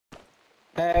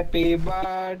Happy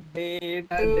birthday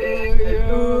to you.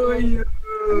 you.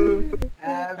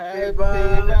 Happy Happy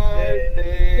birthday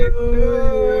birthday to to you.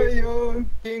 you.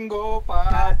 Kingo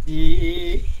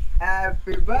Party.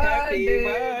 Happy Happy birthday,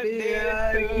 birthday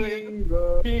dear to you. Kingo.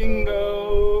 Kingo.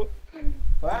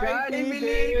 गाड़ी party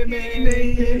मिली कि देने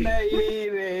की नहीं? नहीं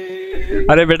रे.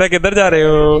 अरे बेटा किधर जा रहे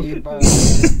हो? Happy birthday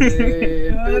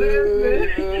to अरे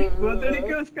गोतड़ी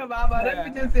के you. उसका बाप आ रहा है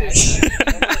पीछे से.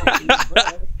 Happy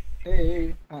birthday.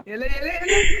 ये ले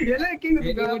किंग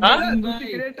Very good बोला morning, तू bhai.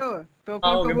 सीक्रेट हो तो हाँ,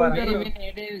 कौन okay, कबूल bye. करो.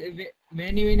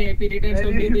 Many happy returns of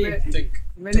the day.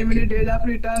 Many days of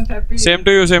returns happy. Same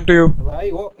to you, same to you.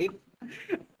 भाई वो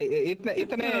इतने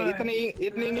इतने इतने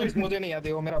इतनी इंग्लिश मुझे नहीं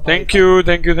आती. वो मेरा भाई थैंक था. You,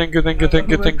 thank you, thank you, thank you,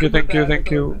 thank you, thank you, thank you,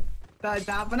 thank you.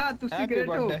 अपना तू Happy सीक्रेट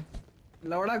हो. birthday.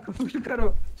 लौड़ा कबूल करो.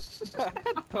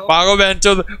 पागल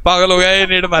बेंचो, पागल हो गया ये,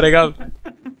 नेट मारेगा.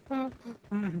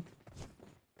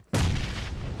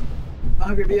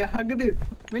 हक दे.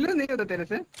 मिलो नहीं होता तेरे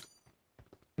से.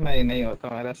 नहीं होता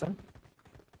मेरा सर.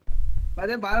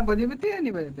 बजे 12 बजे भी थे या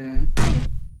नहीं बजे थे.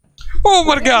 ओ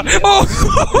मर गया. ओ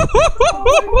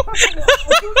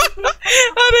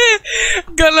अरे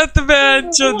गलत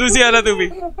बेंचो. दूसरी आना तू भी.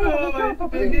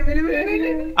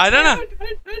 आ जा ना.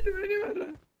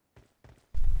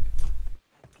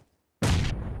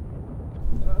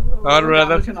 और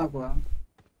ब्रदर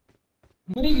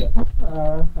मरी गया.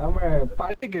 हमें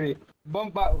पार्टी करी. बम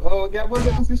क्या बोलते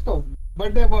हैं इसको?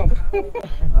 Birthday bomb.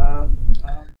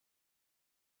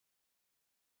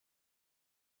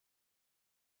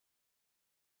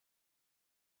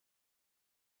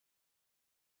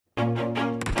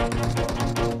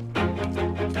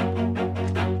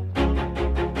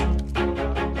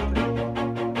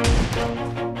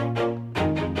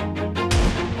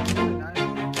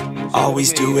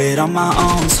 Always do it on my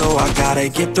own, so I gotta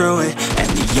get through it. And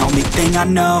the only thing I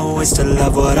know is to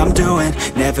love what I'm doing.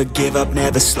 Never give up,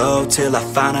 never slow, till I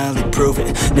finally prove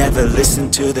it. Never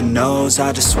listen to the no's,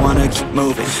 I just wanna keep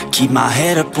moving. Keep my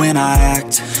head up when I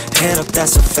act, head up,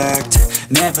 that's a fact.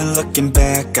 Never looking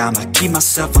back, I'ma keep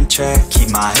myself on track. Keep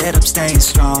my head up, staying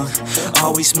strong,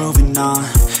 always moving on.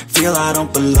 Feel I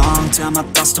don't belong, tell my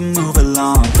thoughts to move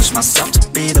along. Push myself to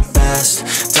be the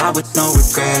best, die with no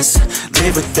regrets.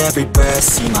 Live with every breath,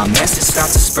 see my message start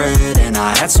to spread. And I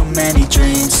had so many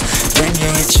dreams, then you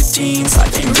hit your teens.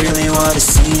 Life ain't really what it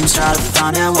seems, try to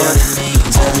find out what it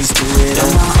means. Always do it on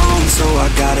my own, so I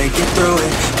gotta get through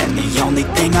it. And the only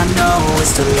thing I know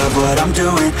is to love what I'm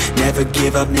doing. Never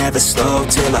give up, never slow,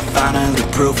 till I finally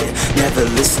prove it. Never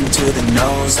listen to the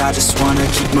no's, I just wanna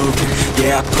keep moving.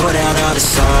 Yeah, I put out all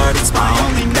this art, it's my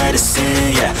only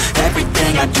medicine. Yeah,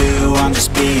 everything I do, I'm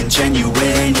just being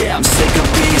genuine. Yeah, I'm sick of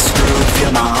being screwed,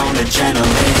 feel my own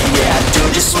adrenaline. Yeah, I do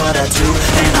just what I do,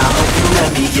 and I hope you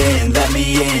let me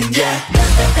in, yeah.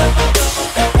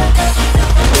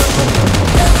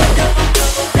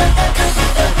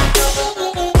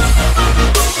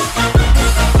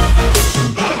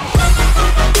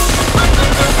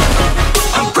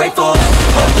 I'm grateful,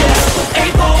 oh yeah,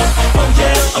 able, oh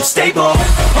yeah, I'm stable,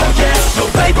 oh yeah, no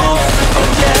label, oh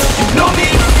yeah, you know me,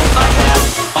 I have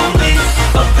only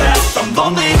a path, I'm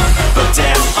lonely, but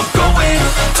damn, I'm going to win.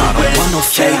 I don't want no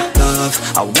fake love,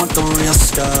 I want the real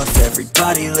stuff.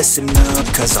 Everybody listen up,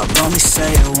 cause I'll only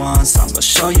say it once. I'm gonna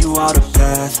show you all the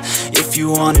path, if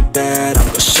you want it bad. I'm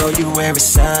gonna show you where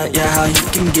it's at, yeah, how you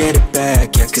can get it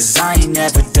back. Yeah, cause I ain't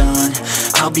never done,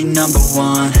 I'll be number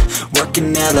one.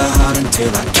 Working hella hard until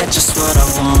I get just what I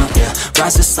want. Yeah,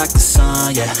 rises like the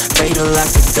sun, yeah, fatal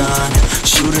like a gun.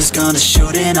 Shooter's gonna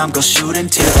shoot and I'm gonna shoot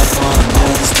until I fall.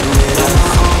 Always do it on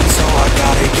my own, so I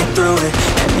gotta get through it.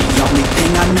 And the only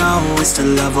thing I know is to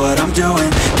love what I'm doing.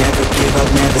 Never give up,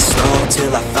 never slow,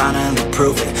 till I finally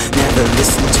prove it. Never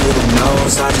listen to the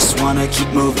no's, I just wanna keep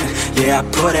moving. Yeah, I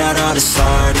put out all this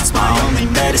art, it's my only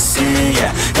medicine.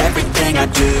 Yeah, everything I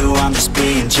do, I'm just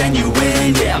being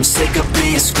genuine. Yeah, I'm sick of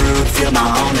being screwed, feel my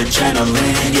own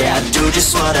adrenaline. Yeah, I do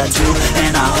just what I do,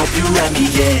 and I hope you let me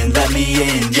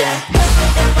in, yeah.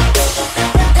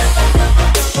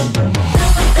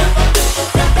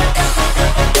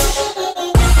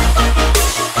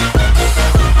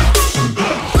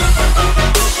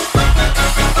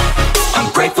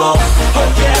 I'm grateful, oh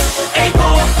yeah,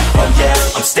 able, oh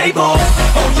yeah, I'm stable,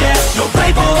 oh yeah, no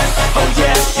label, oh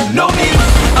yeah, you know me,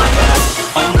 I have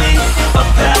only a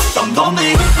path, I'm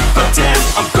lonely, but damn,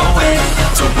 I'm going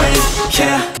to win,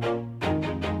 yeah.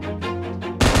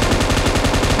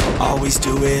 Always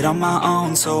do it on my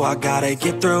own, so I gotta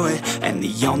get through it. And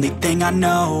the only thing I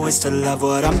know is to love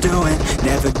what I'm doing.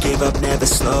 Never give up, never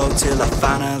slow, till I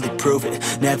finally prove it.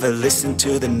 Never listen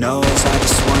to the no's, I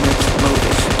just wanna keep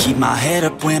moving. Keep my head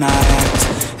up when I act,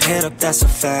 head up, that's a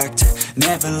fact.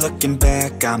 Never looking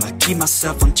back, I'ma keep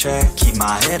myself on track. Keep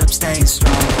my head up, staying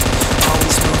strong,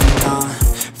 always moving on.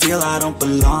 Feel I don't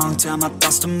belong, tell my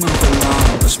thoughts to move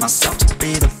along. Push myself to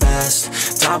be the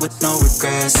best, die with no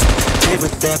regrets. Live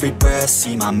with every breath,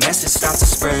 see my message start to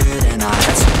spread. And I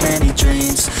had so many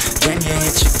dreams, when you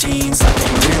hit your teens. Life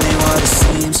ain't really what it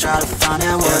seems, try to find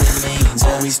out what it means.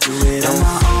 Always do it on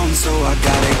my own, so I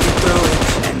gotta get through it.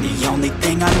 And the only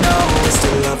thing I know is to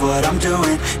love what I'm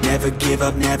doing. Never give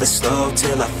up, never slow,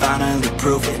 till I finally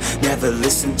prove it. Never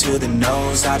listen to the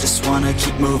no's, I just wanna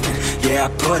keep moving. Yeah, I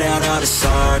put out all this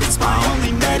art, it's my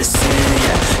only medicine.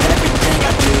 Yeah, everything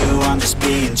I do, I'm just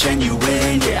being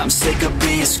genuine. Yeah, I'm sick of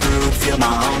being screwed, feel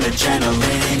my own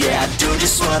adrenaline. Yeah, I do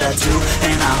just what I do,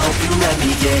 and I hope you let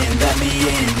me in,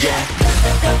 yeah.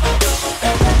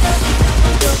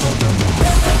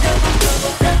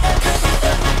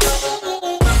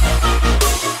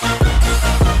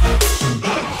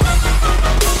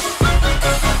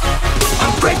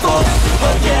 I'm grateful,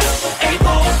 oh yeah,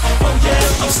 able, oh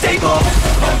yeah, I'm stable,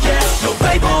 oh yeah, no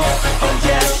label, oh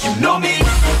yeah, you know me,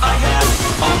 I have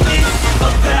only a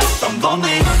path, I'm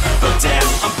lonely, but damn,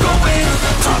 I'm going to win.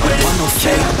 I want no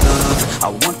fake love, I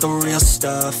want the real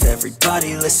stuff.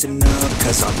 Everybody listen up,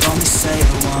 cause I'll only say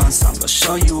it once. I'm gonna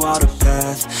show you all the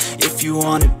path, if you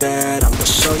want it bad. I'm gonna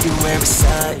show you where it's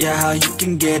at, yeah, how you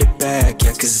can get it back.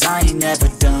 Yeah, cause I ain't never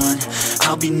done,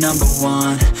 I'll be number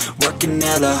one. Working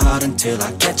hella hard until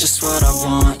I get just what I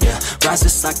want, yeah. Rise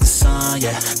just like the sun,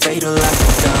 yeah, fatal like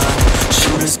the gun.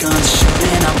 Shooters gonna shoot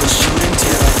and I'm gonna shoot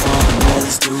until I fall.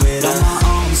 Always do it on my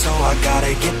own, so I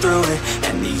gotta get through it.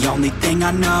 And the only thing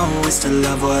I know is to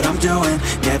love what I'm doing.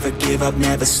 Never give up,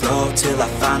 never slow, till I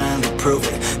finally prove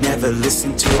it. Never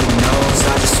listen to the no's,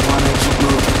 I just wanna keep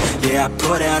moving. Yeah, I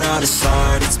put out all this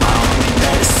art, it's my only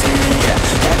medicine. Yeah,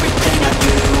 everything I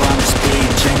do, I'm just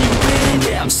being genuine.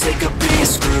 Yeah, I'm sick of being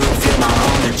screwed, feel my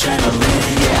own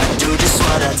adrenaline. Yeah, I do just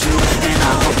what I do, and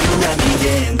I hope you let me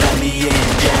in,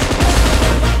 yeah.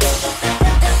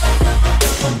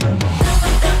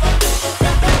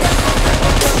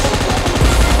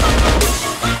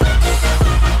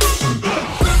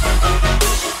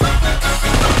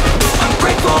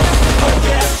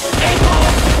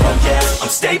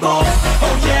 Stable,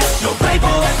 oh yeah, no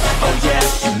label, oh yeah,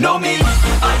 you know me,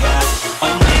 I have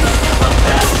only a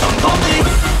path, I'm lonely,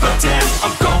 but damn,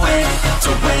 I'm going to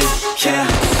win, yeah.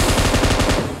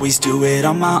 Always do it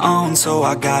on my own, so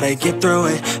I gotta get through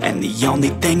it. And the only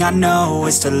thing I know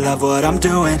is to love what I'm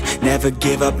doing. Never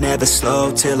give up, never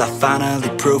slow, till I finally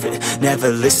prove it. Never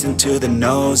listen to the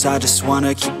no's, I just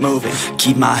wanna keep moving.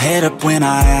 Keep my head up when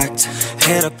I act,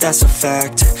 head up, that's a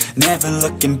fact. Never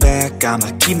looking back,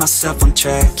 I'ma keep myself on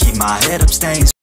track. Keep my head up, staying